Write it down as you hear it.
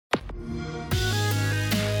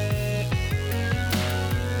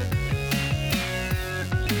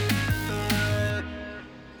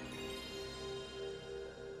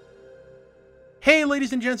Hey,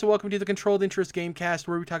 ladies and gents, and welcome to the Controlled Interest Gamecast,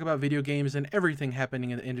 where we talk about video games and everything happening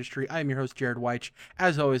in the industry. I am your host, Jared Weich.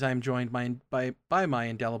 As always, I am joined by my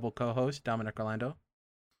indelible co-host, Dominic Orlando.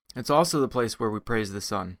 It's also the place where we praise the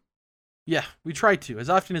sun. Yeah, we try to. As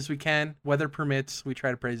often as we can, weather permits, we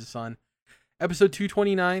try to praise the sun. Episode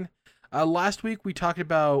 229. Last week, we talked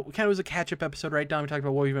about, kind of was a catch-up episode, right, Dom? We talked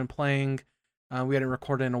about what we've been playing. We hadn't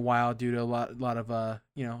recorded in a while due to a lot of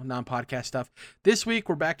non-podcast stuff. This week,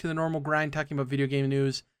 we're back to the normal grind, talking about video game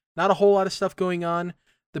news. Not a whole lot of stuff going on.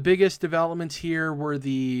 The biggest developments here were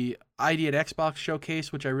the ID at Xbox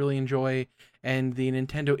showcase, which I really enjoy, and the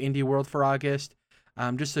Nintendo Indie World for August.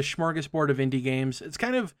 Just a smorgasbord of indie games. It's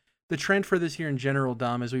kind of the trend for this year in general,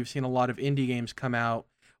 Dom, as we've seen a lot of indie games come out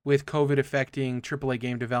with COVID affecting AAA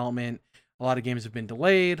game development. A lot of games have been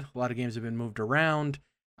delayed. A lot of games have been moved around.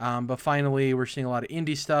 But finally, we're seeing a lot of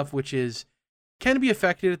indie stuff, which can be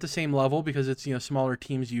affected at the same level because it's smaller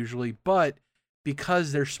teams usually, but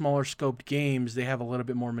because they're smaller scoped games, they have a little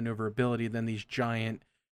bit more maneuverability than these giant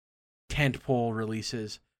tentpole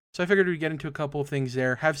releases. So I figured we'd get into a couple of things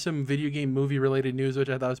there, have some video game movie related news, which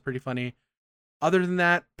I thought was pretty funny. Other than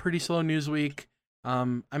that, pretty slow news week.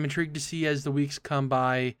 I'm intrigued to see as the weeks come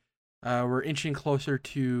by. We're inching closer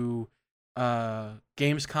to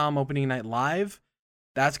Gamescom opening night live.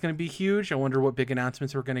 That's going to be huge. I wonder what big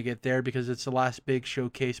announcements we're going to get there because it's the last big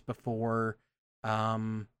showcase before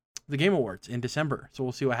the Game Awards in December. So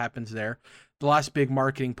we'll see what happens there. The last big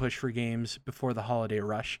marketing push for games before the holiday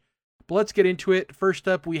rush. But let's get into it. First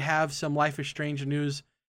up, we have some Life is Strange news.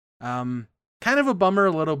 Kind of a bummer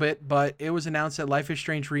a little bit, but it was announced that Life is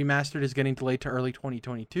Strange Remastered is getting delayed to early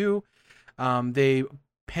 2022. They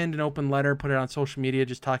penned an open letter, put it on social media,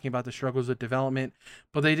 just talking about the struggles with development.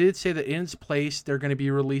 But they did say that in its place, they're going to be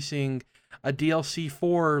releasing a DLC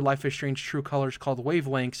for Life is Strange True Colors called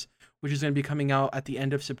Wavelengths, which is going to be coming out at the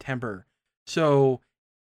end of September. So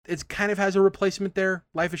it kind of has a replacement there.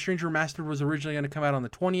 Life is Strange Remastered was originally going to come out on the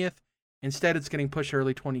 20th. Instead, it's getting pushed to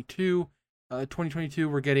early 2022,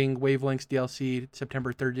 we're getting Wavelengths DLC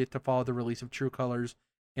September 30th to follow the release of True Colors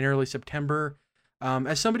in early September.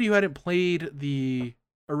 As somebody who hadn't played the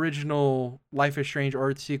original Life is Strange or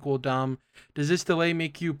its sequel, Dom, does this delay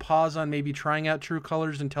make you pause on maybe trying out True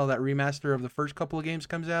Colors until that remaster of the first couple of games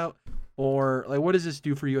comes out? Or what does this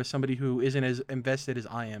do for you as somebody who isn't as invested as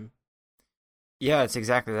I am? Yeah, it's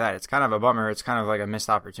exactly that. It's kind of a bummer. It's kind of like a missed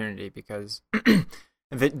opportunity because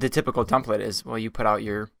the typical template is, well, you put out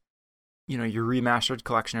your remastered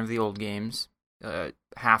collection of the old games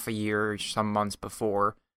half a year, some months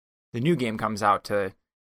before the new game comes out to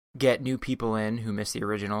get new people in who miss the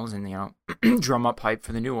originals and, drum up hype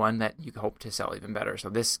for the new one that you hope to sell even better. So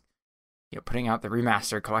this, putting out the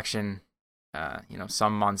remastered collection,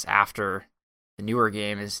 some months after the newer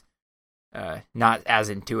game is not as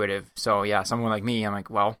intuitive. So yeah, someone like me, I'm like,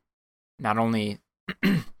 well, not only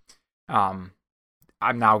I'm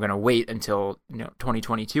now going to wait until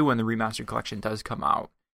 2022 when the remastered collection does come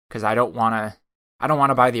out because I don't want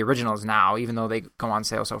to buy the originals now, even though they go on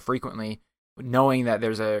sale so frequently. Knowing that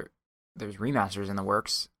there's remasters in the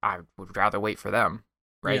works, I would rather wait for them,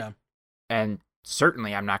 right? Yeah. And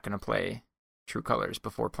certainly, I'm not going to play True Colors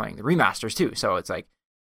before playing the remasters too. So it's like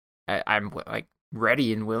I'm like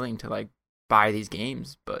ready and willing to like buy these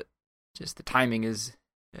games, but just the timing is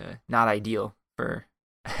not ideal for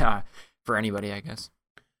for anybody, I guess.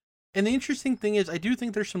 And the interesting thing is, I do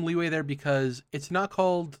think there's some leeway there because it's not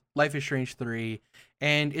called Life is Strange 3,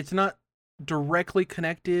 and it's not directly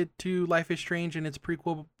connected to Life is Strange and its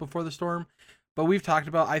prequel Before the Storm. But we've talked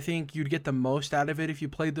about, I think you'd get the most out of it if you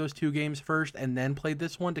played those two games first and then played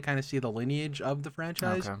this one to kind of see the lineage of the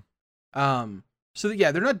franchise. Okay. So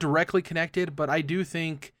yeah, they're not directly connected, but I do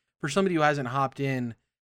think for somebody who hasn't hopped in,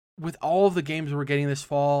 with all of the games we're getting this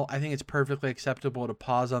fall, I think it's perfectly acceptable to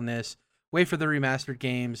pause on this, wait for the remastered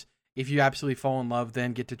games. If you absolutely fall in love,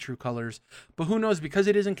 then get to True Colors. But who knows, because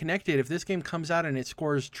it isn't connected, if this game comes out and it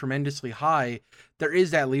scores tremendously high, there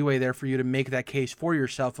is that leeway there for you to make that case for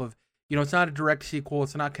yourself of, it's not a direct sequel,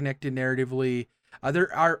 it's not connected narratively.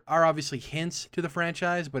 There are obviously hints to the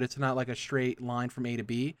franchise, but it's not like a straight line from A to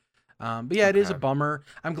B. But yeah, okay. It is a bummer.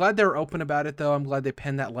 I'm glad they were open about it, though. I'm glad they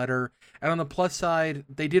penned that letter. And on the plus side,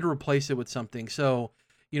 they did replace it with something. So,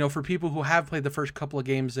 for people who have played the first couple of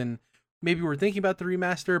games and maybe we're thinking about the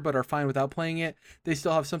remaster, but are fine without playing it, they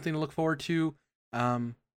still have something to look forward to.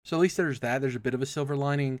 So at least there's that. There's a bit of a silver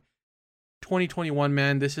lining. 2021,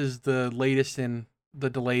 man, this is the latest in the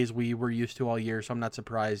delays we were used to all year, so I'm not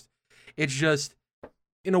surprised. It's just,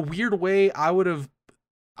 in a weird way, I would have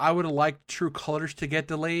liked True Colors to get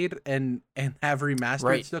delayed and have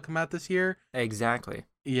remastered still come out this year. Exactly.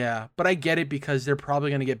 Yeah, but I get it because they're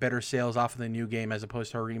probably going to get better sales off of the new game as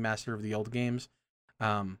opposed to a remaster of the old games.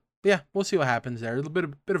 Yeah, we'll see what happens there. A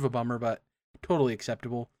bit of a bummer, but totally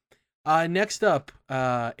acceptable. Next up,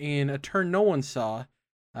 in a turn no one saw,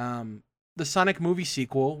 the Sonic movie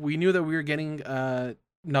sequel. We knew that we were getting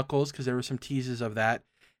Knuckles because there were some teases of that.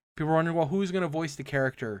 People were wondering, well, who's going to voice the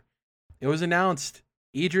character? It was announced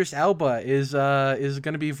Idris Elba is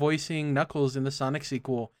going to be voicing Knuckles in the Sonic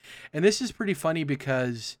sequel. And this is pretty funny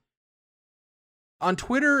because on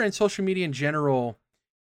Twitter and social media in general,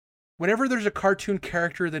 whenever there's a cartoon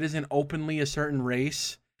character that isn't openly a certain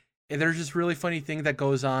race, there's this really funny thing that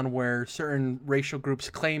goes on where certain racial groups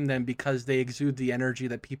claim them because they exude the energy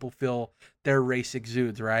that people feel their race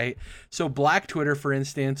exudes, right? So Black Twitter, for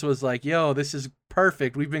instance, was like, yo, this is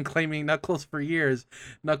perfect. We've been claiming Knuckles for years.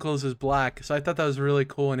 Knuckles is black. So I thought that was really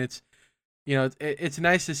cool. And it's, it's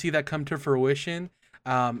nice to see that come to fruition,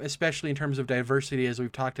 especially in terms of diversity, as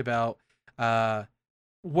we've talked about.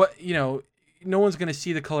 No one's going to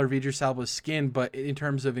see the color of Idris Elba's skin, but in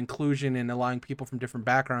terms of inclusion and allowing people from different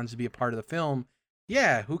backgrounds to be a part of the film,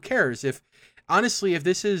 yeah, who cares? If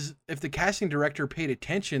the casting director paid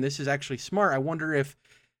attention, this is actually smart. I wonder if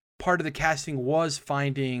part of the casting was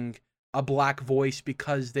finding a black voice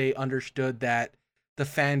because they understood that the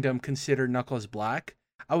fandom considered Knuckles black.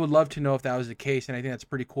 I would love to know if that was the case, and I think that's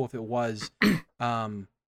pretty cool if it was.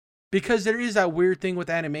 Because there is that weird thing with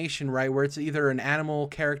animation, right, where it's either an animal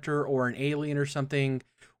character or an alien or something,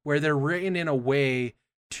 where they're written in a way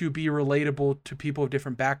to be relatable to people of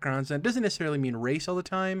different backgrounds. And it doesn't necessarily mean race all the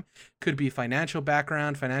time. Could be financial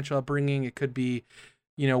background, financial upbringing. It could be,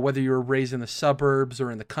 whether you were raised in the suburbs or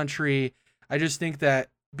in the country. I just think that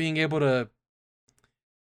being able to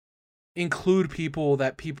include people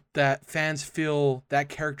that fans feel that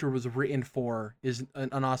character was written for is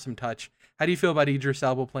an awesome touch. How do you feel about Idris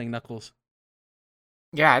Elba playing Knuckles?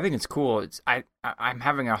 Yeah, I think it's cool. I'm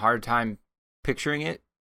having a hard time picturing it,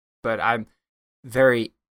 but I'm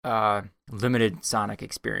very limited Sonic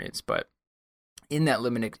experience. But in that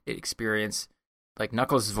limited experience, like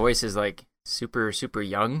Knuckles' voice is like super super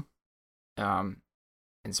young, and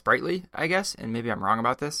sprightly, I guess. And maybe I'm wrong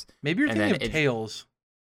about this. Maybe you're thinking of Tails.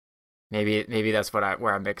 Maybe that's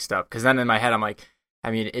where I'm mixed up. Because then in my head I'm like, I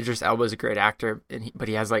mean, Idris Elba is a great actor, but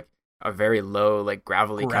he has like a very low, like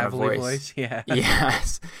gravelly kind of voice. Yeah.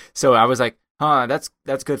 Yes. So I was like, that's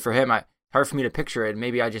good for him. Hard for me to picture it.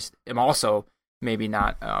 Maybe I just am also maybe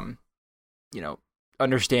not,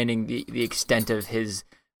 understanding the extent of his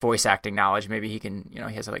voice acting knowledge. Maybe he can,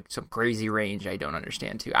 he has like some crazy range I don't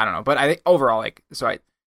understand too. I don't know. But I think overall, like, so I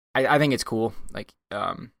think it's cool. Like,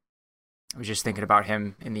 I was just thinking about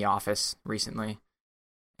him in The Office recently,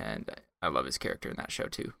 and I love his character in that show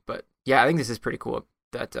too. But yeah, I think this is pretty cool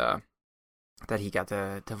that he got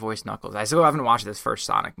to voice Knuckles. I still haven't watched this first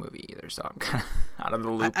Sonic movie either, so I'm kind of out of the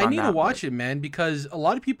loop. I need to watch it, man, because a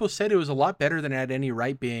lot of people said it was a lot better than it had any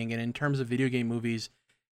right being. And in terms of video game movies,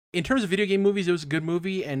 it was a good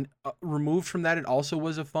movie, and removed from that, it also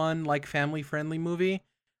was a fun, like, family-friendly movie.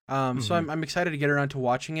 So I'm excited to get around to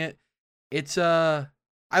watching it. It's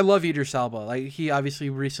I love Idris Elba. Like, he obviously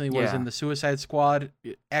recently was in the Suicide Squad.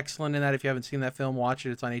 Excellent in that. If you haven't seen that film, watch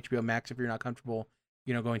it. It's on HBO Max if you're not comfortable,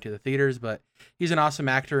 going to the theaters. But he's an awesome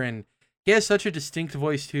actor, and he has such a distinct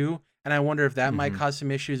voice too. And I wonder if that might cause some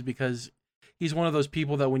issues, because he's one of those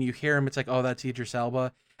people that when you hear him, it's like, oh, that's Idris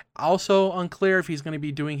Elba. Also unclear if he's going to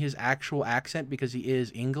be doing his actual accent because he is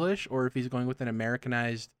English, or if he's going with an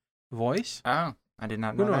Americanized voice. Oh, I did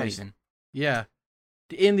not know that even. Yeah.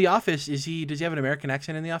 In The Office, does he have an American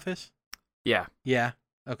accent in The Office? Yeah. Yeah.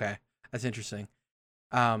 Okay. That's interesting.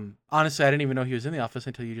 Honestly, I didn't even know he was in The Office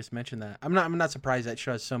until you just mentioned that. I'm not surprised that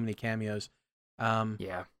show has so many cameos.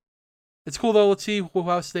 Yeah. It's cool though. Let's see who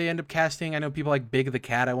else they end up casting. I know people like Big the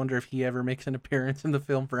Cat. I wonder if he ever makes an appearance in the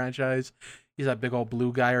film franchise. He's that big old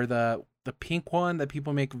blue guy, or the pink one that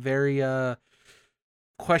people make very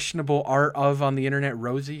questionable art of on the internet,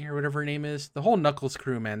 Rosie or whatever her name is. The whole Knuckles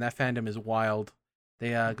crew, man, that fandom is wild.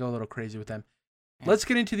 They go a little crazy with them. Let's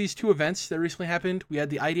get into these two events that recently happened. We had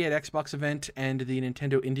the ID at Xbox event and the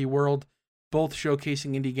Nintendo Indie World, both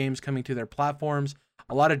showcasing indie games coming to their platforms.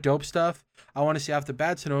 A lot of dope stuff. I want to see off the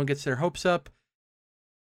bat so no one gets their hopes up.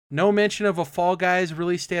 No mention of a Fall Guys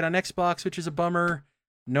release date on Xbox, which is a bummer.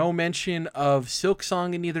 No mention of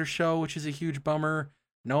Silksong in either show, which is a huge bummer.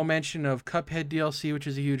 No mention of Cuphead DLC, which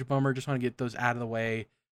is a huge bummer. Just want to get those out of the way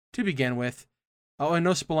to begin with. Oh, and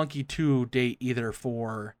no Spelunky 2 date either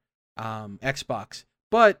for Xbox.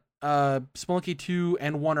 But Spelunky 2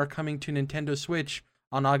 and 1 are coming to Nintendo Switch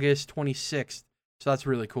on August 26th. So that's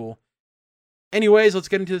really cool. Anyways, let's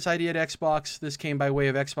get into this idea at Xbox. This came by way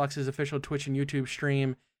of Xbox's official Twitch and YouTube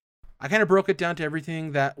stream. I kind of broke it down to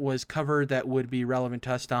everything that was covered that would be relevant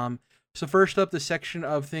to us, Dom. So first up, the section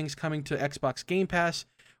of things coming to Xbox Game Pass.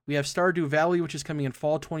 We have Stardew Valley, which is coming in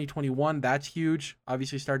fall 2021. That's huge.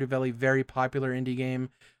 Obviously, Stardew Valley, very popular indie game.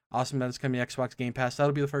 Awesome that it's coming to Xbox Game Pass.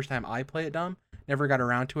 That'll be the first time I play it, Dom. Never got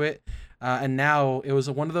around to it. And now it was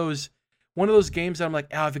one of those games that I'm like,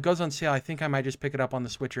 if it goes on sale, I think I might just pick it up on the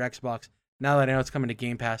Switch or Xbox. Now that I know it's coming to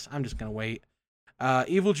Game Pass, I'm just going to wait.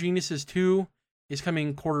 Evil Geniuses 2 is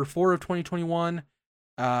coming Q4 of 2021.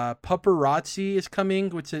 Paparazzi is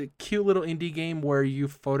coming. It's a cute little indie game where you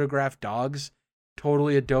photograph dogs.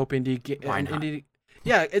 Totally a dope indie game.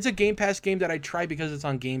 Yeah, it's a Game Pass game that I tried because it's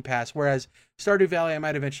on Game Pass. Whereas Stardew Valley, I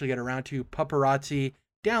might eventually get around to. Paparazzi,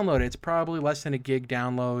 download it. It's probably less than a gig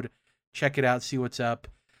download. Check it out, see what's up.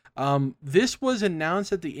 This was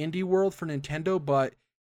announced at the Indie World for Nintendo, but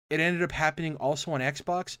it ended up happening also on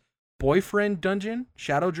Xbox. Boyfriend Dungeon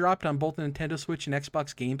shadow dropped on both the Nintendo Switch and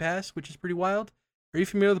Xbox Game Pass, which is pretty wild. Are you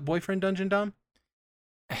familiar with Boyfriend Dungeon, Dom?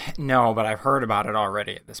 No, but I've heard about it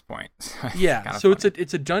already at this point. Yeah, so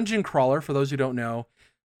it's a dungeon crawler for those who don't know,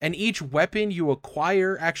 and each weapon you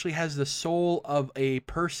acquire actually has the soul of a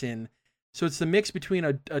person. So it's the mix between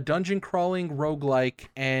a dungeon crawling roguelike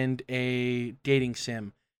and a dating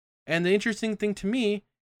sim. And the interesting thing to me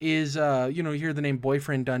is, you hear the name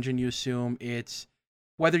Boyfriend Dungeon, you assume it's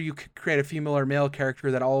whether you create a female or male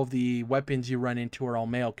character, that all of the weapons you run into are all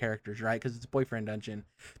male characters, right? Because it's Boyfriend Dungeon.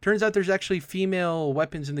 Turns out there's actually female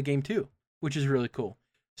weapons in the game too, which is really cool.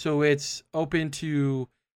 So it's open to,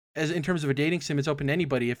 as in terms of a dating sim, it's open to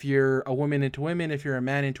anybody. If you're a woman into women, if you're a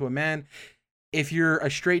man into a man, if you're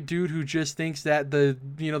a straight dude who just thinks that the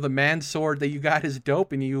man sword that you got is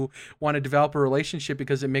dope and you want to develop a relationship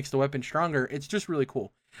because it makes the weapon stronger, it's just really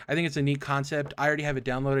cool. I think it's a neat concept. I already have it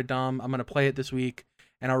downloaded, Dom. I'm going to play it this week,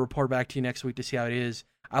 and I'll report back to you next week to see how it is.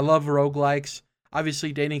 I love roguelikes.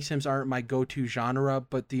 Obviously, dating sims aren't my go-to genre,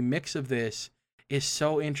 but the mix of this is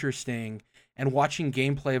so interesting, and watching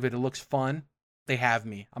gameplay of it, it looks fun. They have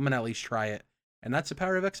me. I'm going to at least try it. And that's the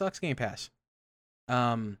power of Xbox Game Pass.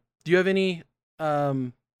 Do you have any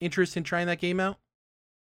interest in trying that game out?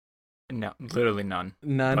 No, literally none.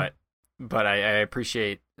 None? But I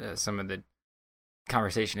appreciate some of the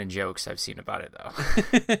conversation and jokes I've seen about it,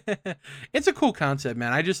 though. It's a cool concept,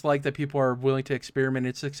 man. I just like that people are willing to experiment.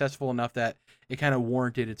 It's successful enough that it kind of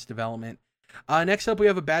warranted its development. Next up, we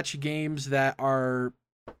have a batch of games that are...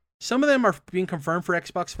 Some of them are being confirmed for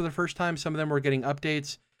Xbox for the first time. Some of them are getting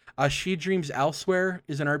updates. She Dreams Elsewhere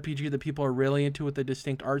is an RPG that people are really into with a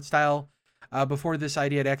distinct art style. Before this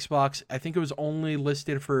idea at Xbox, I think it was only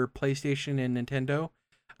listed for PlayStation and Nintendo.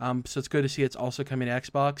 So it's good to see it's also coming to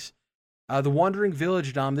Xbox. The Wandering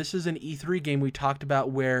Village, Dom, this is an E3 game we talked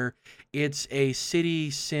about where it's a city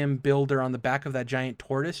sim builder on the back of that giant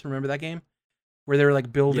tortoise. Remember that game? Where they were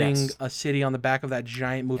like building a city on the back of that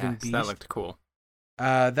giant moving beast. That looked cool.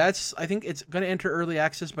 I think it's going to enter early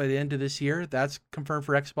access by the end of this year. That's confirmed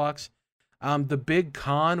for Xbox. The Big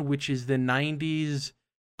Con, which is the 90s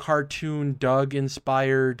cartoon Doug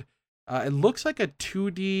inspired. It looks like a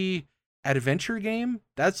 2D adventure game.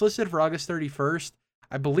 That's listed for August 31st.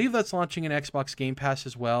 I believe that's launching in Xbox Game Pass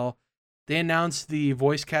as well. They announced the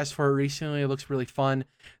voice cast for it recently. It looks really fun.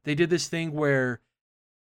 They did this thing where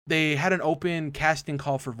they had an open casting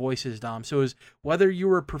call for voices, Dom. So it was whether you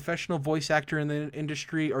were a professional voice actor in the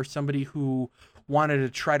industry or somebody who wanted to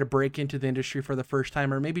try to break into the industry for the first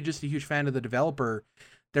time, or maybe just a huge fan of the developer.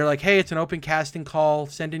 They're like, hey, it's an open casting call.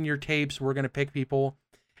 Send in your tapes. We're going to pick people.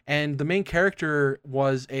 And the main character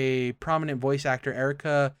was a prominent voice actor,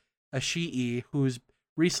 Erika Ashii, who's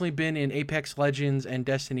recently been in Apex Legends and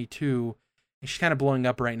Destiny 2. And she's kind of blowing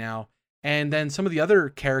up right now. And then some of the other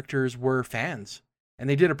characters were fans. And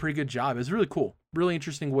they did a pretty good job. It was really cool. Really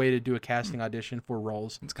interesting way to do a casting audition for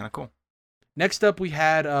roles. It's kind of cool. Next up, we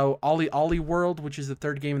had Ollie Ollie World, which is the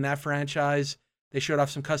third game in that franchise. They showed off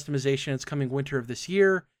some customization. It's coming winter of this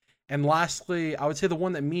year. And lastly, I would say the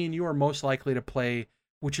one that me and you are most likely to play,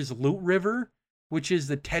 which is Loot River, which is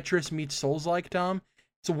the Tetris meets Souls-like, Dom.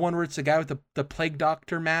 It's the one where it's the guy with the Plague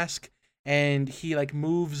Doctor mask, and he like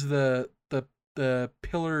moves the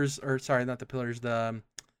pillars, or sorry, not the pillars, the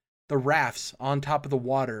rafts on top of the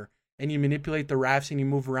water, and you manipulate the rafts and you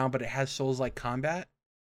move around, but it has Souls-like combat.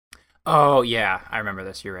 Oh, yeah. I remember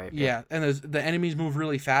this. You're right. Yeah, and the enemies move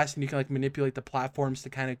really fast, and you can like manipulate the platforms to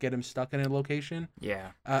kind of get them stuck in a location.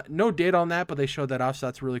 Yeah. No data on that, but they showed that off, so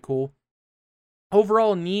that's really cool.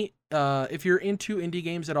 Overall, neat. If you're into indie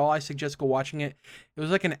games at all, I suggest go watching it. It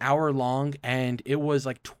was like an hour long, and it was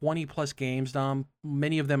like 20 plus games, Dom.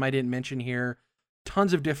 Many of them I didn't mention here.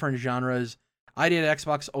 Tons of different genres. ID at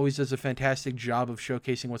Xbox always does a fantastic job of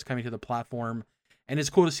showcasing what's coming to the platform, and it's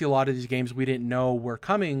cool to see a lot of these games we didn't know were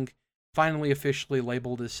coming finally officially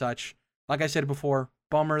labeled as such. Like I said before,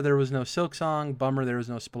 bummer there was no Silksong, bummer there was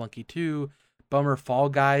no Spelunky 2, bummer Fall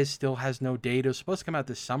Guys still has no date. It was supposed to come out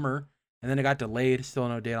this summer, and then it got delayed, still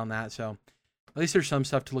no date on that, so at least there's some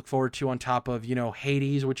stuff to look forward to on top of,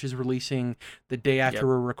 Hades, which is releasing the day after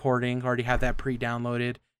we're recording. Already have that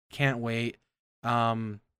pre-downloaded. Can't wait.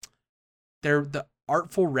 The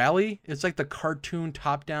Artful Rally, it's like the cartoon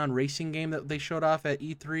top-down racing game that they showed off at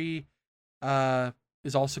E3,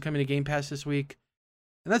 is also coming to Game Pass this week.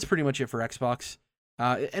 And that's pretty much it for Xbox.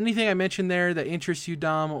 Anything I mentioned there that interests you,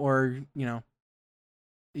 Dom, or, you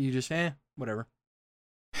just, whatever?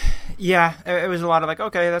 Yeah, it was a lot of like,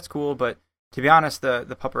 okay, that's cool, but to be honest,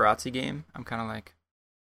 the paparazzi game, I'm kind of like,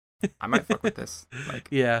 I might fuck with this. Like,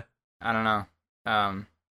 yeah, I don't know. I'm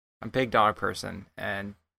a big dog person,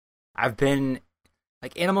 and I've been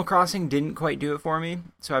like, Animal Crossing didn't quite do it for me,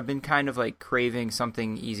 so I've been kind of like craving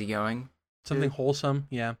something easygoing, something wholesome.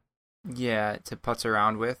 Yeah, to putz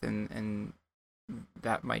around with, and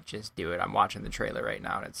that might just do it. I'm watching the trailer right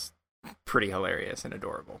now, and it's pretty hilarious and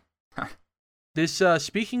adorable. This,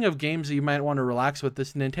 speaking of games that you might want to relax with,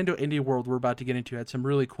 this Nintendo Indie World we're about to get into had some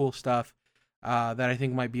really cool stuff that I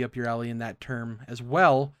think might be up your alley in that term as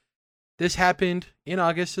well. This happened in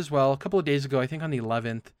August as well, a couple of days ago, I think on the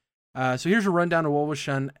 11th. So here's a rundown of what was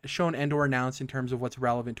shown and or announced in terms of what's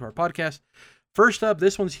relevant to our podcast. First up,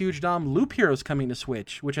 this one's huge, Dom. Loop Hero's coming to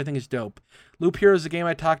Switch, which I think is dope. Loop Hero is a game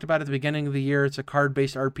I talked about at the beginning of the year. It's a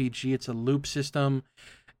card-based RPG. It's a loop system.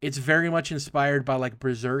 It's very much inspired by like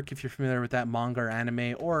Berserk, if you're familiar with that manga or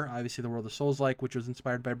anime, or obviously the World of Souls-like, which was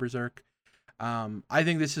inspired by Berserk. I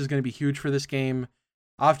think this is going to be huge for this game.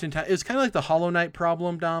 Oftentimes, it's kind of like the Hollow Knight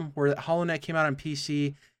problem, Dom, where Hollow Knight came out on PC.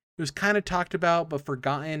 It was kind of talked about but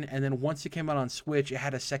forgotten, and then once it came out on Switch, it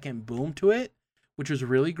had a second boom to it, which was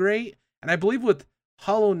really great. And I believe with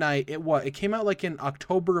Hollow Knight, it came out like in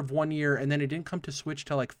October of one year, and then it didn't come to Switch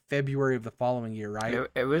till like February of the following year, right?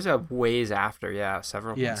 It was a ways after,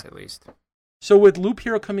 several months at least. So with Loop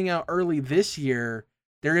Hero coming out early this year,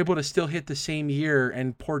 they're able to still hit the same year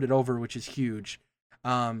and port it over, which is huge.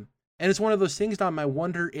 And it's one of those things, Dom, I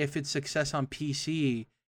wonder if its success on PC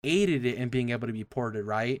aided it in being able to be ported,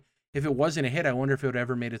 right? If it wasn't a hit, I wonder if it would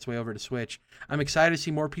ever made its way over to Switch. I'm excited to see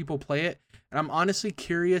more people play it, and I'm honestly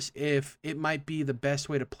curious if it might be the best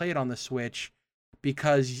way to play it on the Switch,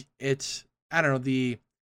 because it's, I don't know, the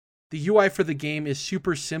UI for the game is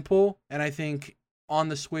super simple, and I think on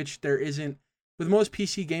the Switch there isn't, with most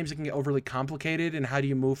PC games it can get overly complicated, and how do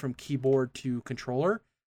you move from keyboard to controller?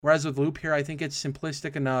 Whereas with Loop here, I think it's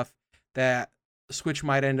simplistic enough that Switch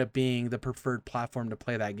might end up being the preferred platform to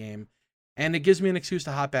play that game. And it gives me an excuse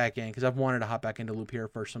to hop back in, because I've wanted to hop back into Loop Hero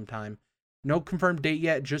for some time. No confirmed date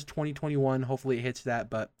yet, just 2021. Hopefully it hits that,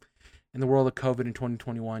 but in the world of COVID in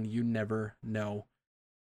 2021, you never know.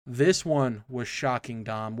 This one was shocking,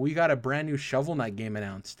 Dom. We got a brand new Shovel Knight game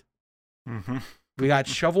announced. Mm-hmm. We got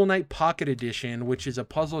Shovel Knight Pocket Edition, which is a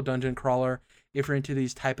puzzle dungeon crawler. If you're into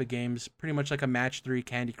these type of games, pretty much like a Match 3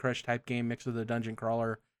 Candy Crush type game mixed with a dungeon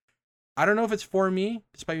crawler. I don't know if it's for me,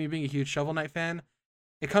 despite me being a huge Shovel Knight fan.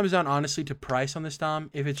 It comes down, honestly, to price on this,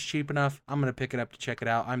 Dom. If it's cheap enough, I'm going to pick it up to check it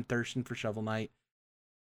out. I'm thirsting for Shovel Knight.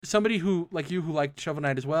 Somebody who, like you, who liked Shovel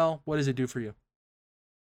Knight as well, what does it do for you?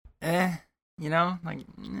 I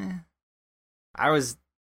was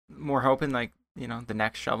more hoping, like, the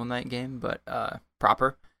next Shovel Knight game, but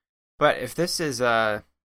proper. But if this is,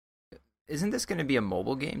 isn't this going to be a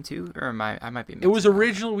mobile game too? Or I might be mixing It was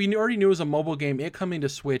original. We already knew it was a mobile game. It coming to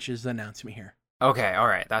Switch is the announcement here. Okay, all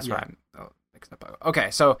right. That's what I'm mixed up.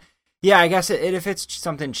 Okay, so yeah, I guess if it's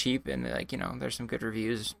something cheap and like, there's some good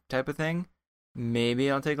reviews type of thing,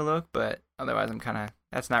 maybe I'll take a look, but otherwise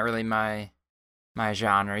that's not really my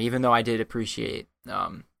genre, even though I did appreciate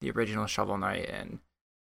the original Shovel Knight and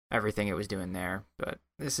everything it was doing there, but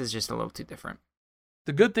this is just a little too different.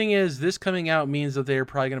 The good thing is this coming out means that they're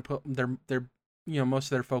probably going to put their most of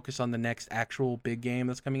their focus on the next actual big game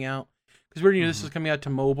that's coming out, because we already knew this was coming out to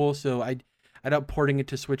mobile, so I doubt porting it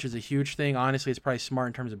to Switch is a huge thing. Honestly, it's probably smart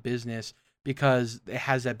in terms of business because it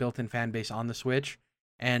has that built-in fan base on the Switch,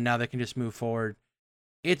 and now they can just move forward.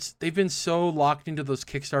 They've been so locked into those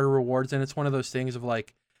Kickstarter rewards, and it's one of those things of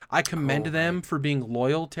like, I commend them for being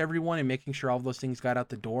loyal to everyone and making sure all of those things got out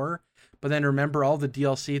the door. But then remember, all the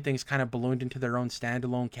DLC things kind of ballooned into their own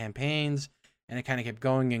standalone campaigns, and it kind of kept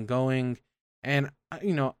going and going. And,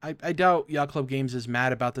 I doubt Yacht Club Games is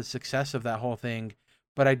mad about the success of that whole thing.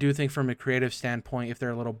 But I do think from a creative standpoint, if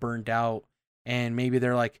they're a little burned out and maybe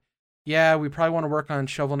they're like, Yeah, we probably want to work on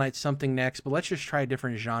Shovel Knight something next, but let's just try a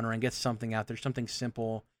different genre and get something out there, something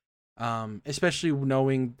simple. Especially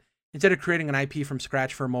knowing instead of creating an IP from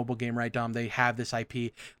scratch for a mobile game, right, Dom? They have this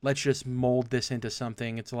IP. Let's just mold this into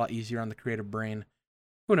something. It's a lot easier on the creative brain.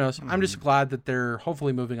 Who knows? I'm just glad that they're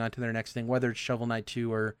hopefully moving on to their next thing, whether it's Shovel Knight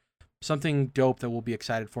 2 or something dope that we'll be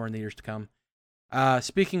excited for in the years to come.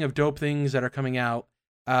 Speaking of dope things that are coming out,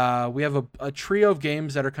 we have a trio of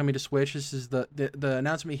games that are coming to Switch. This is the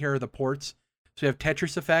announcement here are the ports. So we have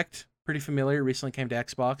Tetris Effect, pretty familiar, recently came to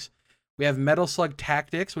Xbox. We have Metal Slug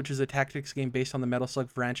Tactics, which is a tactics game based on the Metal Slug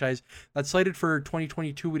franchise. That's slated for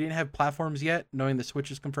 2022. We didn't have platforms yet. Knowing the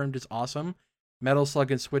Switch is confirmed is awesome. Metal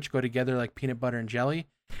Slug and Switch go together like peanut butter and jelly.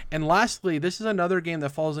 And lastly, this is another game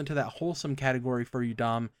that falls into that wholesome category for you,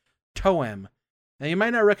 Dom. Toem. Now, you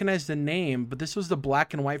might not recognize the name, but this was the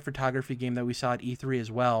black and white photography game that we saw at E3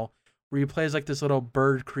 as well, where you play as like this little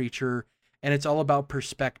bird creature, and it's all about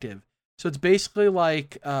perspective. So it's basically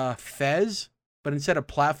like Fez, but instead of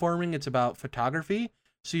platforming, it's about photography.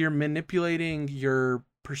 So you're manipulating your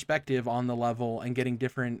perspective on the level and getting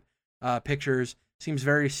different pictures. Seems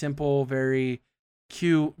very simple, very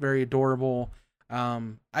cute, very adorable.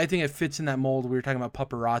 I think it fits in that mold. We were talking about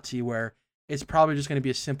Paparazzi, where it's probably just going to be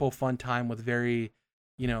a simple, fun time with very,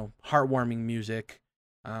 heartwarming music.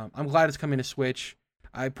 I'm glad it's coming to Switch.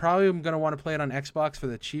 I probably am going to want to play it on Xbox for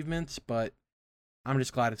the achievements, but I'm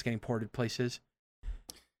just glad it's getting ported places.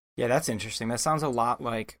 Yeah, that's interesting. That sounds a lot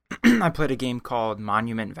like I played a game called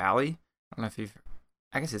Monument Valley. I don't know if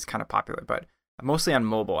I guess it's kind of popular, but mostly on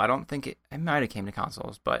mobile. I don't think it might have came to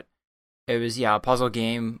consoles, but it was, a puzzle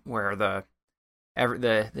game where the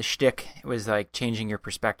shtick was like changing your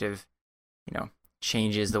perspective,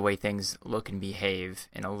 changes the way things look and behave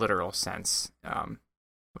in a literal sense,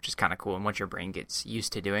 which is kind of cool. And once your brain gets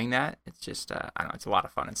used to doing that, it's just, I don't know, it's a lot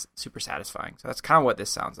of fun. It's super satisfying. So that's kind of what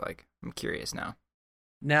this sounds like. I'm curious now.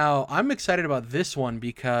 Now, I'm excited about this one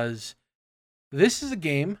because this is a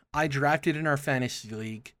game I drafted in our fantasy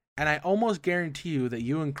league, and I almost guarantee you that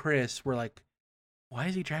you and Chris were like, why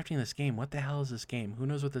is he drafting this game? What the hell is this game? Who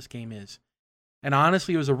knows what this game is? And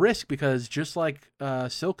honestly, it was a risk because just like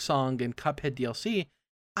Silksong and Cuphead DLC,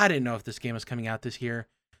 I didn't know if this game was coming out this year.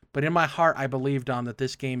 But in my heart, I believed that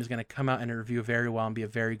this game is going to come out and review very well and be a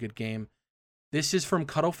very good game. This is from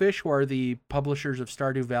Cuttlefish, who are the publishers of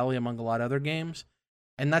Stardew Valley, among a lot of other games.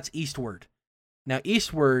 And that's Eastward. Now,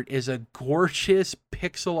 Eastward is a gorgeous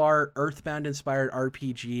pixel art, Earthbound-inspired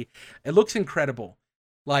RPG. It looks incredible.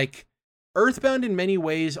 Like, Earthbound in many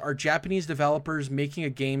ways are Japanese developers making a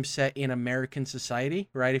game set in American society,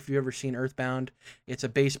 right? If you've ever seen Earthbound, it's a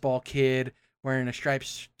baseball kid wearing a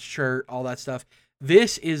striped shirt, all that stuff.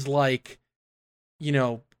 This is like,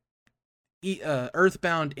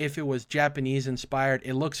 Earthbound if it was Japanese inspired.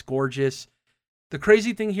 It looks gorgeous. The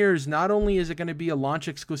crazy thing here is not only is it going to be a launch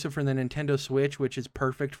exclusive for the Nintendo Switch, which is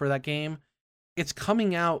perfect for that game, it's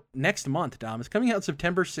coming out next month, Dom. It's coming out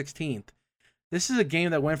September 16th. This is a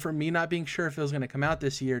game that went from me not being sure if it was going to come out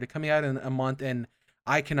this year to coming out in a month, and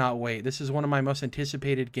I cannot wait. This is one of my most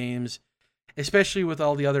anticipated games, especially with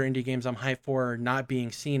all the other indie games I'm hyped for not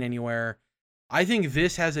being seen anywhere. I think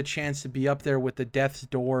this has a chance to be up there with the Death's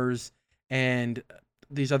Doors and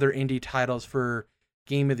these other indie titles for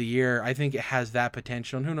Game of the Year. I think it has that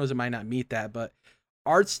potential, and who knows, it might not meet that, but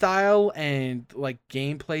art style and like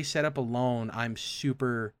gameplay setup alone, I'm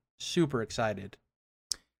super, super excited.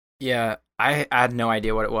 Yeah, I had no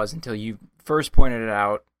idea what it was until you first pointed it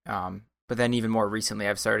out. But then even more recently,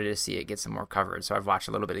 I've started to see it get some more coverage. So I've watched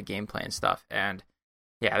a little bit of gameplay and stuff. And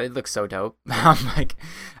yeah, it looks so dope.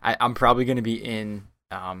 I'm probably going to be in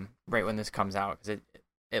right when this comes out because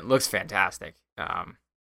it looks fantastic. And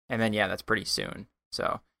then, yeah, that's pretty soon.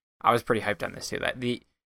 So I was pretty hyped on this too.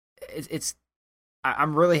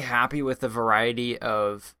 I'm really happy with the variety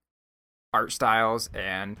of art styles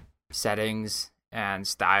and settings and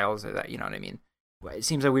styles, that, you know what I mean? It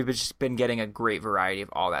seems like we've just been getting a great variety of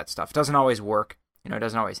all that stuff. It doesn't always work, it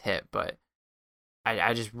doesn't always hit, but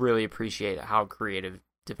I just really appreciate how creative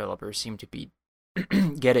developers seem to be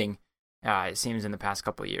getting, it seems, in the past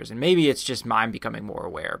couple of years. And maybe it's just mine becoming more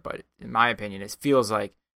aware, but in my opinion, it feels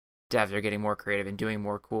like devs are getting more creative and doing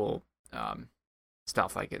more cool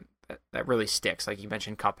stuff like it that really sticks. Like you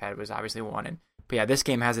mentioned, Cuphead was obviously one, but yeah, this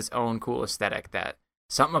game has its own cool aesthetic that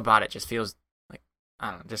something about it just feels like,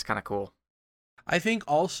 I don't know, just kind of cool. I think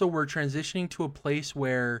also we're transitioning to a place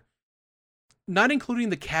where, not including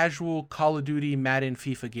the casual Call of Duty, Madden,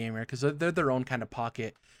 FIFA gamer, because they're their own kind of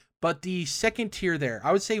pocket, but the second tier there,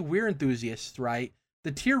 I would say we're enthusiasts, right?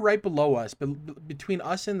 The tier right below us, but between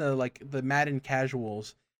us and the Madden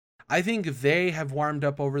casuals, I think they have warmed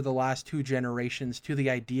up over the last 2 generations to the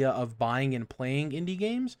idea of buying and playing indie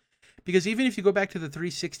games. Because even if you go back to the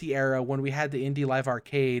 360 era when we had the Indie Live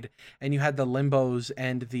Arcade and you had the Limbos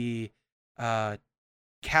and the uh,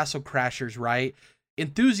 Castle Crashers, right?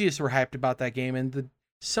 Enthusiasts were hyped about that game, and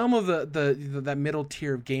some of the that middle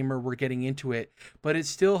tier of gamer were getting into it, but it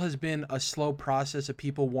still has been a slow process of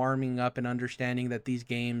people warming up and understanding that these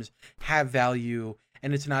games have value,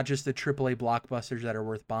 and it's not just the AAA blockbusters that are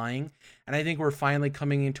worth buying. And I think we're finally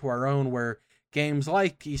coming into our own where games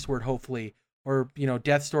like Eastward, hopefully, or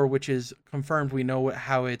Death's Door, which is confirmed, we know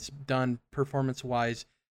how it's done performance wise.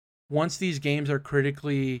 Once these games are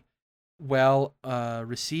critically well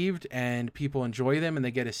received and people enjoy them and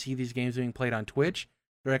they get to see these games being played on Twitch,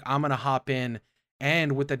 they're like, I'm gonna hop in.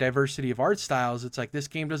 And with the diversity of art styles, it's like, this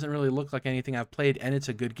game doesn't really look like anything I've played, and it's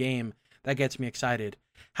a good game. That gets me excited.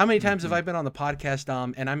 How many times have I been on the podcast,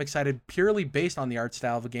 and I'm excited purely based on the art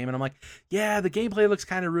style of a game, and I'm like, yeah, the gameplay looks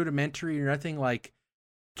kind of rudimentary or nothing like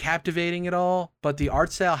captivating at all, but the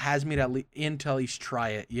art style has me to at least try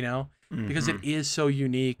it, because it is so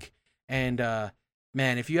unique. And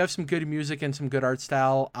man, if you have some good music and some good art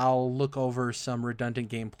style, I'll look over some redundant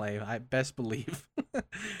gameplay. I best believe.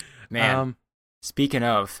 Man, speaking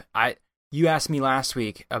of, you asked me last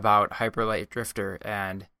week about Hyper Light Drifter,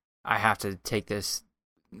 and I have to take this,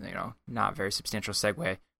 not very substantial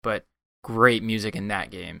segue, but great music in that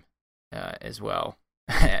game as well.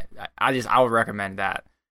 I'll recommend that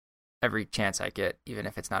every chance I get, even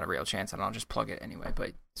if it's not a real chance, and I'll just plug it anyway.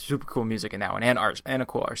 But super cool music in that one, and art, and a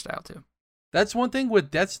cool art style too. That's one thing with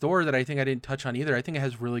Death's Door that I think I didn't touch on either. I think it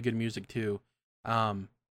has really good music too.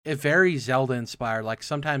 It very Zelda inspired. Like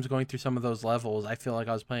sometimes going through some of those levels, I feel like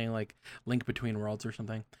I was playing like Link Between Worlds or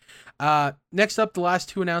something. Next up, the last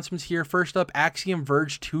 2 announcements here. First up, Axiom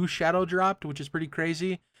Verge 2 Shadow dropped, which is pretty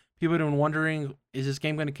crazy. People have been wondering, is this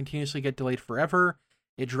game going to continuously get delayed forever?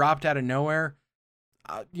 It dropped out of nowhere.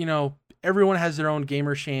 Everyone has their own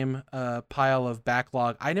gamer shame pile of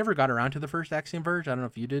backlog. I never got around to the first Axiom Verge. I don't know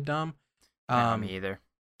if you did, Dom. Me either.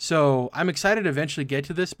 So I'm excited to eventually get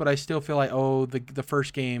to this, but I still feel like the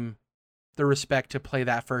first game the respect to play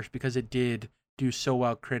that first because it did do so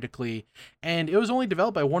well critically. And it was only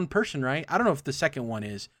developed by one person, right? I don't know if the second one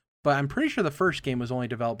is, but I'm pretty sure the first game was only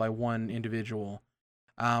developed by one individual,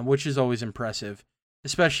 which is always impressive,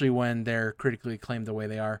 especially when they're critically acclaimed the way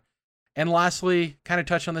they are. And lastly, kind of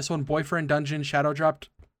touch on this one, Boyfriend Dungeon Shadow dropped,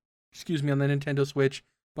 on the Nintendo Switch,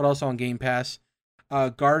 but also on Game Pass.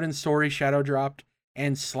 Garden Story Shadow dropped,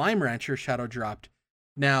 and Slime Rancher Shadow dropped.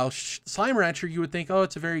 Now, Slime Rancher, you would think, oh,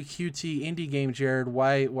 it's a very cutesy indie game, Jared.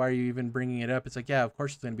 Why are you even bringing it up? It's like, yeah, of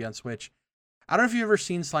course it's going to be on Switch. I don't know if you've ever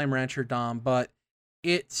seen Slime Rancher, Dom, but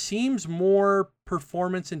it seems more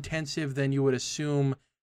performance intensive than you would assume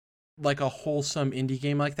like a wholesome indie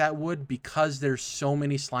game like that would, because there's so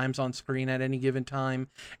many slimes on screen at any given time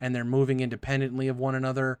and they're moving independently of one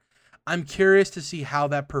another. I'm curious to see how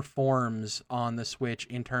that performs on the Switch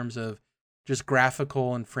in terms of just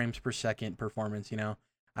graphical and frames per second performance, I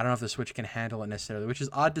don't know if the Switch can handle it necessarily, which is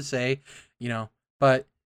odd to say, but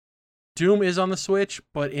Doom is on the Switch,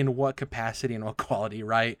 but in what capacity and what quality,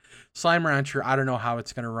 right? Slime Rancher, I don't know how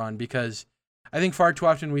it's going to run, because I think far too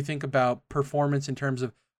often we think about performance in terms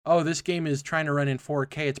of, oh, this game is trying to run in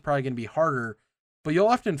 4K, it's probably going to be harder. But you'll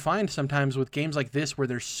often find sometimes with games like this where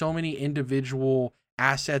there's so many individual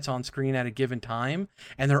assets on screen at a given time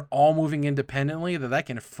and they're all moving independently that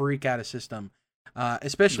can freak out a system.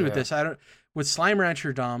 Especially with this. With Slime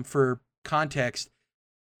Rancher, Dom, for context,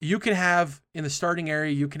 you can have, in the starting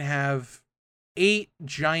area, you can have 8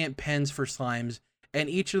 giant pens for slimes, and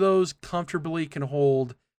each of those comfortably can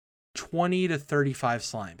hold 20 to 35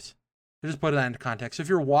 slimes. Just put that into context. So if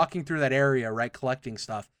you're walking through that area, right, collecting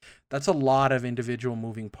stuff, that's a lot of individual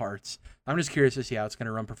moving parts. I'm just curious to see how it's going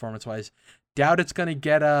to run performance-wise. Doubt it's going to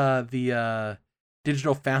get the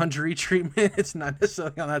Digital Foundry treatment. It's not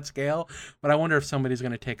necessarily on that scale, but I wonder if somebody's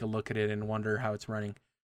going to take a look at it and wonder how it's running.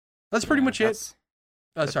 That's pretty much it.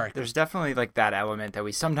 Oh, sorry. There's definitely like that element that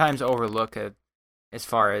we sometimes overlook as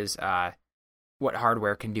far as what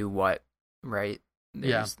hardware can do what, right?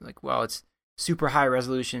 There's it's super high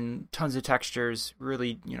resolution, tons of textures,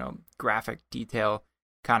 really, graphic detail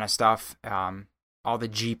kind of stuff. All the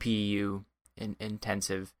GPU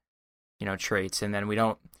intensive, traits. And then we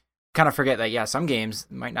don't kind of forget that, some games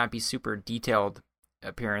might not be super detailed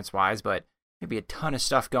appearance wise, but maybe a ton of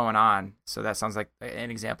stuff going on. So that sounds like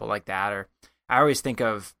an example like that. Or I always think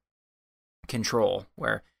of Control,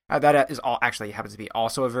 where that is all actually happens to be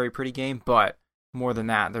also a very pretty game, but more than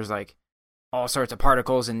that, there's like all sorts of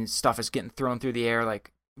particles and stuff is getting thrown through the air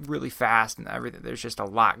like really fast and everything. There's just a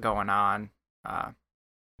lot going on.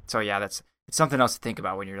 So yeah, it's something else to think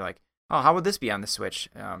about when you're like, oh, how would this be on the Switch?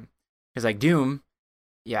 Because like Doom,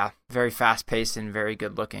 yeah, very fast paced and very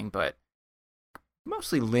good looking, but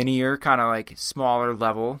mostly linear, kind of like smaller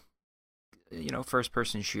level, first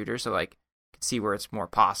person shooter. So like, you can see where it's more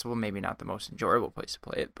possible. Maybe not the most enjoyable place to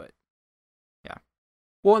play it, but yeah.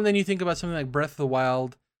 Well, and then you think about something like Breath of the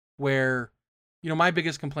Wild, where, my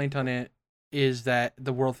biggest complaint on it is that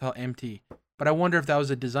the world felt empty. But I wonder if that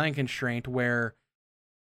was a design constraint where,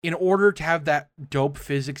 in order to have that dope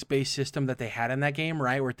physics-based system that they had in that game,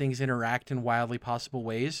 right, where things interact in wildly possible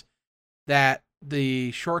ways, that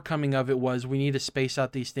the shortcoming of it was we need to space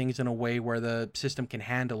out these things in a way where the system can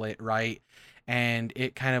handle it, right? And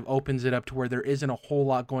it kind of opens it up to where there isn't a whole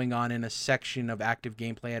lot going on in a section of active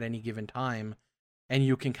gameplay at any given time. And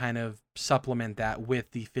you can kind of supplement that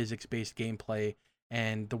with the physics-based gameplay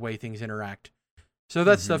and the way things interact. So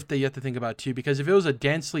that's stuff that you have to think about too, because if it was a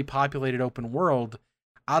densely populated open world,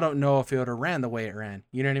 I don't know if it would have ran the way it ran.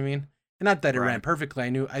 You know what I mean? And not that it ran perfectly.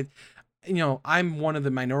 I'm one of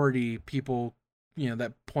the minority people,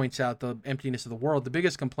 that points out the emptiness of the world. The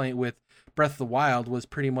biggest complaint with Breath of the Wild was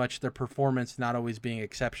pretty much their performance not always being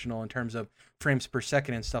exceptional in terms of frames per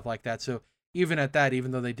second and stuff like that. So even at that,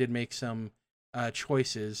 even though they did make some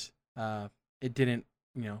choices, it didn't,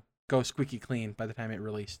 go squeaky clean by the time it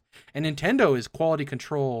released. And Nintendo's quality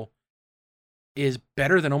control is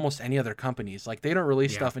better than almost any other companies. Like, they don't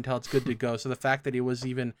release stuff until it's good to go. So the fact that it was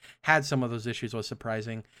even had some of those issues was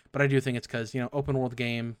surprising. But I do think it's because, open world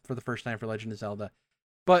game for the first time for Legend of Zelda.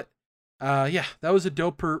 But that was a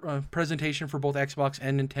dope presentation for both Xbox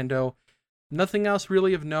and Nintendo. Nothing else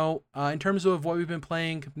really of note. In terms of what we've been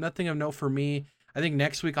playing, nothing of note for me. I think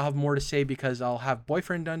next week I'll have more to say because I'll have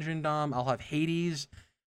Boyfriend Dungeon, Dom. I'll have Hades,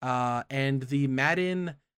 and the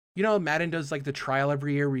Madden. Madden does like the trial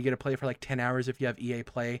every year where you get to play for like 10 hours if you have EA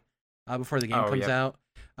Play before the game comes out.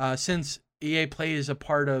 Since EA Play is a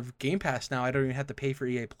part of Game Pass now, I don't even have to pay for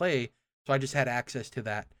EA Play, so I just had access to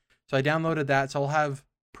that. So I downloaded that, so I'll have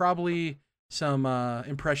probably some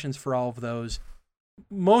impressions for all of those.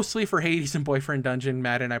 Mostly for Hades and Boyfriend Dungeon.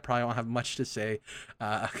 Madden, I probably won't have much to say.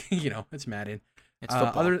 It's Madden. It's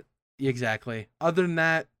football. Exactly. Other than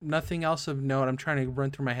that, nothing else of note. I'm trying to run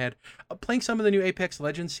through my head. Playing some of the new Apex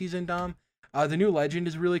Legends season, Dom. The new legend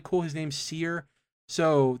is really cool. His name's Seer.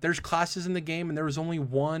 So there's classes in the game, and there was only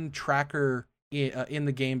one tracker in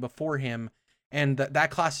the game before him. And that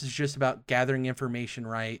class is just about gathering information,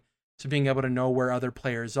 right? So being able to know where other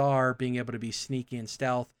players are, being able to be sneaky and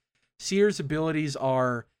stealth. Seer's abilities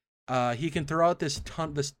are he can throw out this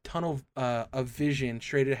tunnel of vision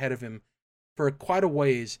straight ahead of him for quite a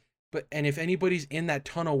ways. And if anybody's in that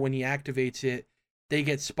tunnel when he activates it, they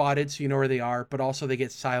get spotted, so you know where they are, but also they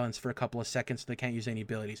get silenced for a couple of seconds, so they can't use any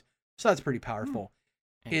abilities. So that's pretty powerful.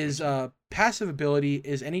 His passive ability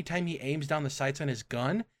is anytime he aims down the sights on his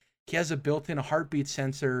gun, he has a built-in heartbeat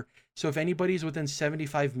sensor. So if anybody's within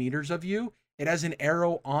 75 meters of you, it has an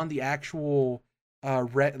arrow on the actual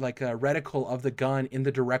reticle of the gun in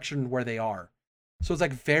the direction where they are. So it's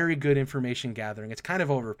like very good information gathering. It's kind of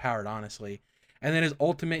overpowered, honestly. And then his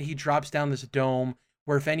ultimate, he drops down this dome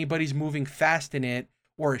where if anybody's moving fast in it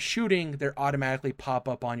or is shooting, they automatically pop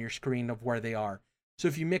up on your screen of where they are. So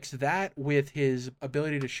if you mix that with his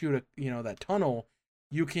ability to shoot that tunnel,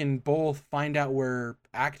 you can both find out where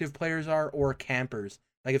active players are or campers.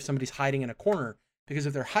 Like if somebody's hiding in a corner, because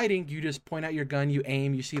if they're hiding, you just point out your gun, you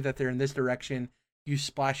aim, you see that they're in this direction, you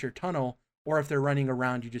splash your tunnel, or if they're running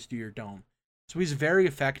around, you just do your dome. So he's very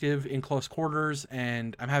effective in close quarters,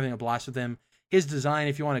 and I'm having a blast with him. His design,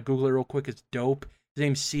 if you want to Google it real quick, it's dope. His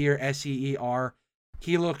name's Seer, Seer.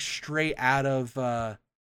 He looks straight out of... are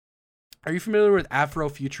you familiar with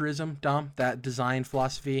Afrofuturism, Dom? That design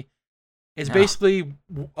philosophy? It's basically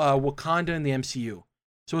Wakanda in the MCU.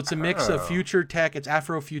 So it's a mix of future tech. It's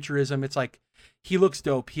Afrofuturism. It's like, he looks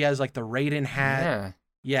dope. He has like the Raiden hat.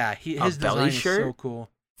 Yeah, his design is so cool.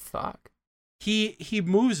 Fuck. He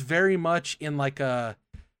moves very much in like a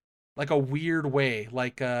weird way,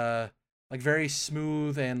 like very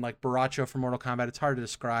smooth and like Baracho from Mortal Kombat. It's hard to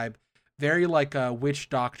describe. Very like witch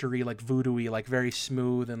doctor-y, like voodoo-y, like very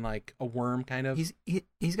smooth and like a worm kind of.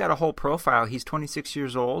 He's got a whole profile. He's 26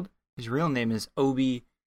 years old. His real name is Obi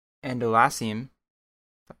Endolasim.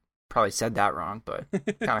 Probably said that wrong, but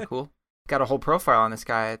kind of cool. Got a whole profile on this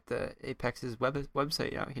guy at the Apex's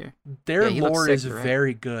website out here. Their lore is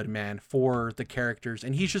very good, man, for the characters,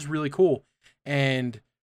 and he's just really cool. And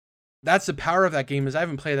that's the power of that game. Is I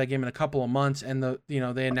haven't played that game in a couple of months, and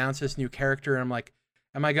they announced this new character, and I'm like,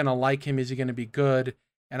 am I gonna like him? Is he gonna be good?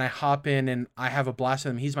 And I hop in and I have a blast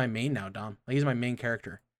with him. He's my main now, Dom. Like, he's my main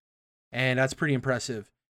character, and that's pretty impressive.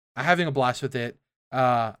 I'm having a blast with it.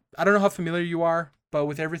 I don't know how familiar you are, but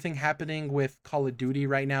with everything happening with Call of Duty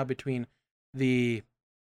right now, between the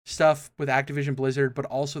stuff with Activision Blizzard, but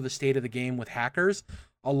also the state of the game with hackers,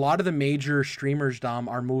 a lot of the major streamers, Dom,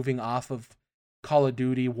 are moving off of Call of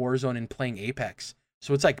Duty, Warzone, and playing Apex.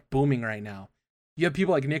 So it's like booming right now. You have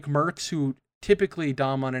people like Nick Merckx, who typically,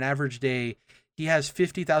 Dom, on an average day, he has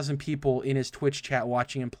 50,000 people in his Twitch chat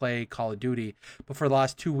watching him play Call of Duty. But for the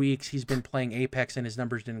last 2 weeks, he's been playing Apex and his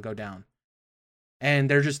numbers didn't go down. And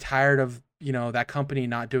they're just tired of, that company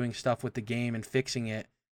not doing stuff with the game and fixing it.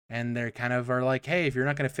 And they're kind of are like, hey, if you're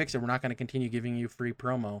not going to fix it, we're not going to continue giving you free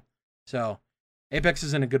promo. So Apex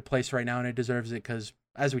is in a good place right now, and it deserves it because,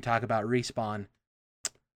 as we talk about, Respawn,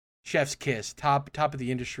 chef's kiss, top of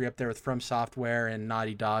the industry, up there with From Software and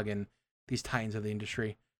Naughty Dog and these titans of the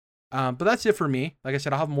industry. But that's it for me. Like I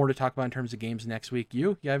said, I'll have more to talk about in terms of games next week.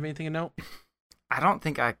 You have anything to note? I don't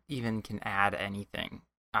think I even can add anything.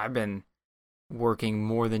 I've been working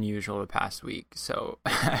more than usual the past week, so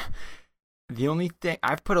the only thing,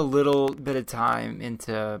 I've put a little bit of time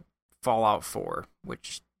into Fallout 4,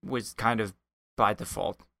 which was kind of by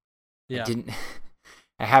default. Yeah.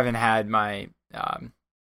 I haven't had my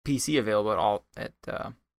PC available at all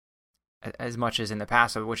as much as in the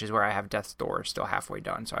past, which is where I have Death's Door still halfway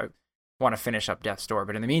done. So I want to finish up Death's Door,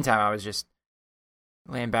 but in the meantime, I was just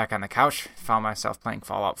laying back on the couch, found myself playing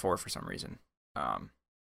Fallout 4 for some reason.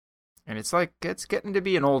 And it's like, it's getting to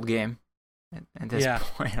be an old game at this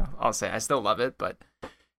point. I'll say I still love it, but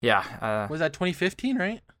yeah. Was that 2015,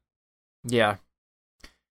 right? Yeah.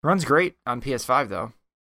 Runs great on PS5 though,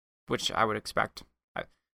 which I would expect. I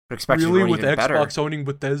would expect really, it to run with even Xbox better. owning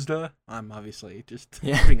Bethesda? I'm obviously just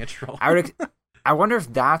being a troll. I wonder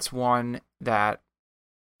if that's one that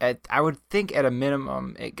I would think at a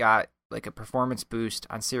minimum it got like a performance boost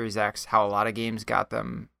on Series X, how a lot of games got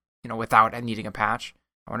them, without needing a patch.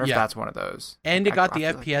 I wonder if that's one of those. And it got the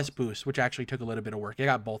FPS boost, which actually took a little bit of work. It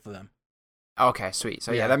got both of them. Okay, sweet.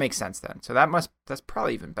 So yeah, that makes sense then. So that's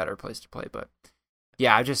probably even better place to play. But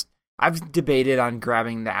yeah, I've debated on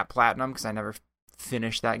grabbing that platinum because I never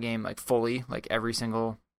finished that game like fully, like every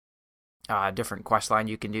single different quest line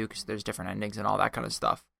you can do because there's different endings and all that kind of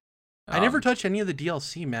stuff. I never touched any of the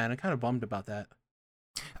DLC, man. I'm kind of bummed about that.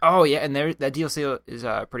 Oh yeah, and that DLC is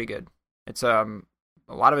pretty good. It's a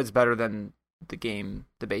lot of it's better than the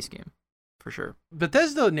base game, for sure.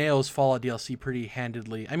 Bethesda nails Fallout DLC pretty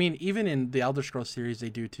handedly. I mean, even in the Elder Scrolls series,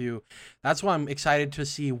 they do too. That's why I'm excited to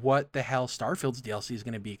see what the hell Starfield's DLC is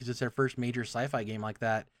going to be, because it's their first major sci-fi game like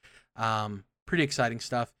that. Pretty exciting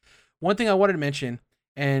stuff. One thing I wanted to mention,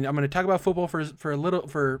 and I'm going to talk about football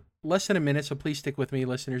for less than a minute, so please stick with me,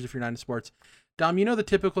 listeners, if you're not in sports. Dom, the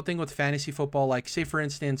typical thing with fantasy football, like say for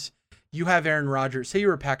instance, you have Aaron Rodgers. Say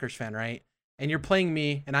you're a Packers fan, right? And you're playing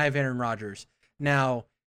me, and I have Aaron Rodgers. Now,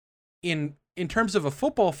 in terms of a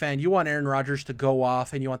football fan, you want Aaron Rodgers to go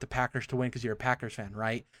off, and you want the Packers to win because you're a Packers fan,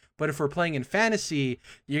 right? But if we're playing in fantasy,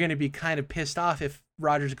 you're going to be kind of pissed off if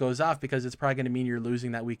Rodgers goes off because it's probably going to mean you're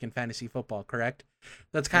losing that week in fantasy football, correct?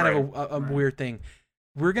 That's kind of a weird thing.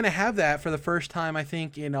 We're going to have that for the first time, I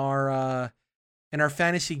think, in our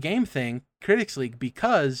fantasy game thing, Critics League,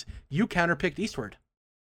 because you counterpicked Eastward.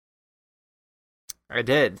 I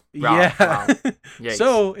did. Wow, yeah. Wow.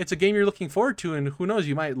 So it's a game you're looking forward to, and who knows,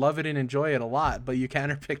 you might love it and enjoy it a lot, but you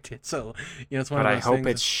counterpicked it. So, it's one of those things. But I hope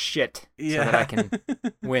it's shit so that I can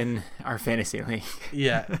win our fantasy league.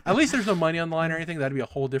 Yeah. At least there's no money on the line or anything. That'd be a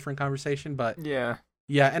whole different conversation. But yeah.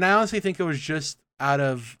 And I honestly think it was just out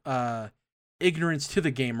of ignorance to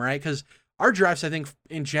the game, right? Because our drafts, I think,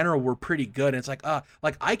 in general, were pretty good. And it's like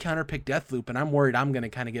I counterpicked Deathloop, and I'm worried I'm going to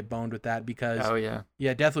kind of get boned with that because,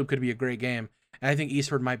 Deathloop could be a great game. And I think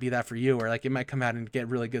Eastward might be that for you, or like it might come out and get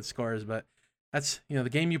really good scores. But that's, the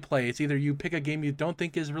game you play. It's either you pick a game you don't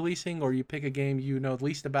think is releasing, or you pick a game you know the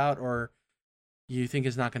least about, or you think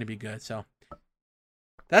is not going to be good. So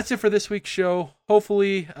that's it for this week's show.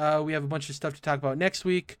 Hopefully, we have a bunch of stuff to talk about next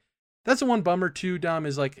week. That's the one bummer too, Dom,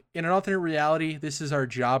 is like in an alternate reality, this is our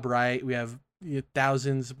job, right? We have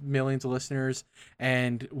thousands, millions of listeners,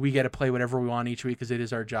 and we get to play whatever we want each week because it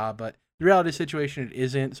is our job. But the reality situation, it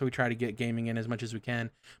isn't, so we try to get gaming in as much as we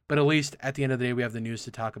can. But at least at the end of the day, we have the news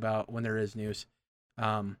to talk about when there is news.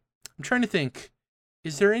 I'm trying to think,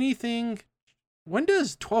 is there anything... When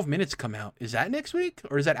does 12 Minutes come out? Is that next week,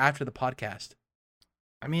 or is that after the podcast?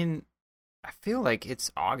 I mean, I feel like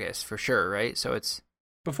it's August for sure, right? So it's...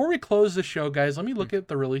 Before we close the show, guys, let me look at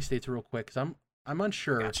the release dates real quick, because I'm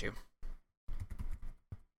unsure. Got you.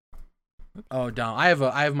 Oh, Dom, I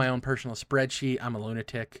have my own personal spreadsheet. I'm a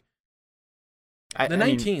lunatic. The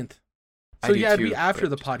 19th. So yeah, it'd be after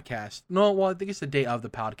the podcast. No, well, I think it's the day of the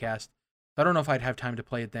podcast. I don't know if I'd have time to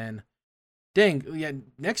play it then. Dang, yeah.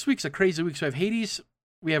 Next week's a crazy week. So we have Hades.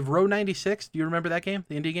 We have Row 96. Do you remember that game?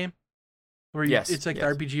 The indie game? Yes. It's like yes.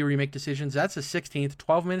 the RPG where you make decisions. That's the 16th.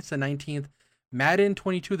 12 Minutes the 19th. Madden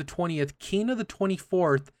 22 the 20th. Kena the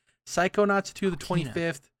 24th. Psychonauts 2 the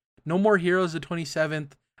 25th. No More Heroes the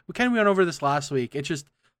 27th. We kind of went over this last week. It's just,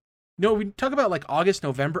 we talk about like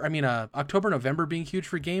October, November being huge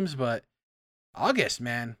for games, but August,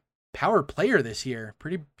 man, power player this year.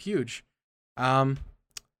 Pretty huge.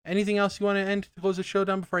 Anything else you want to end to close the show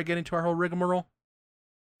down before I get into our whole rigmarole?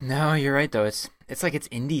 No, you're right though. It's like it's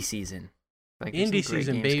indie season. Like indie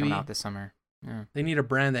season, baby. Coming out this summer. Yeah. They need to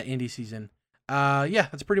brand that indie season. Yeah,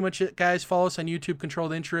 that's pretty much it, guys. Follow us on YouTube,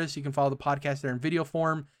 Controlled Interest. You can follow the podcast there in video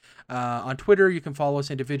form. On Twitter, you can follow us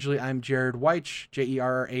individually. I'm Jared Wyche,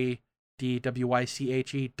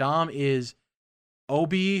 JERRADWYCHE. Dom is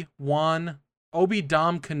Obi-Dom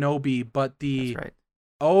Kenobi, but the That's right.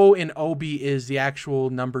 O in Obi is the actual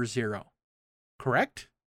number 0. Correct?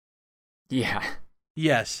 Yeah.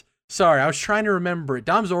 Yes. Sorry, I was trying to remember it.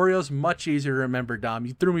 Dom's Oreo's much easier to remember, Dom.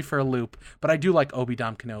 You threw me for a loop, but I do like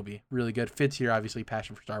Obi-Dom Kenobi. Really good. Fits here, obviously,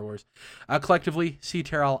 passion for Star Wars. Collectively,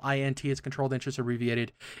 CTRL-INT is Controlled Interest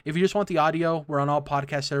abbreviated. If you just want the audio, we're on all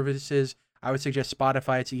podcast services. I would suggest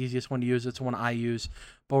Spotify. It's the easiest one to use. It's the one I use,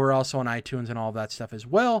 but we're also on iTunes and all of that stuff as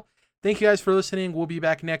well. Thank you guys for listening. We'll be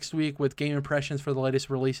back next week with game impressions for the latest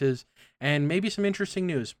releases and maybe some interesting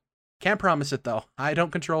news. Can't promise it, though. I don't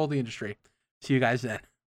control the industry. See you guys then.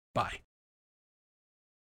 Bye.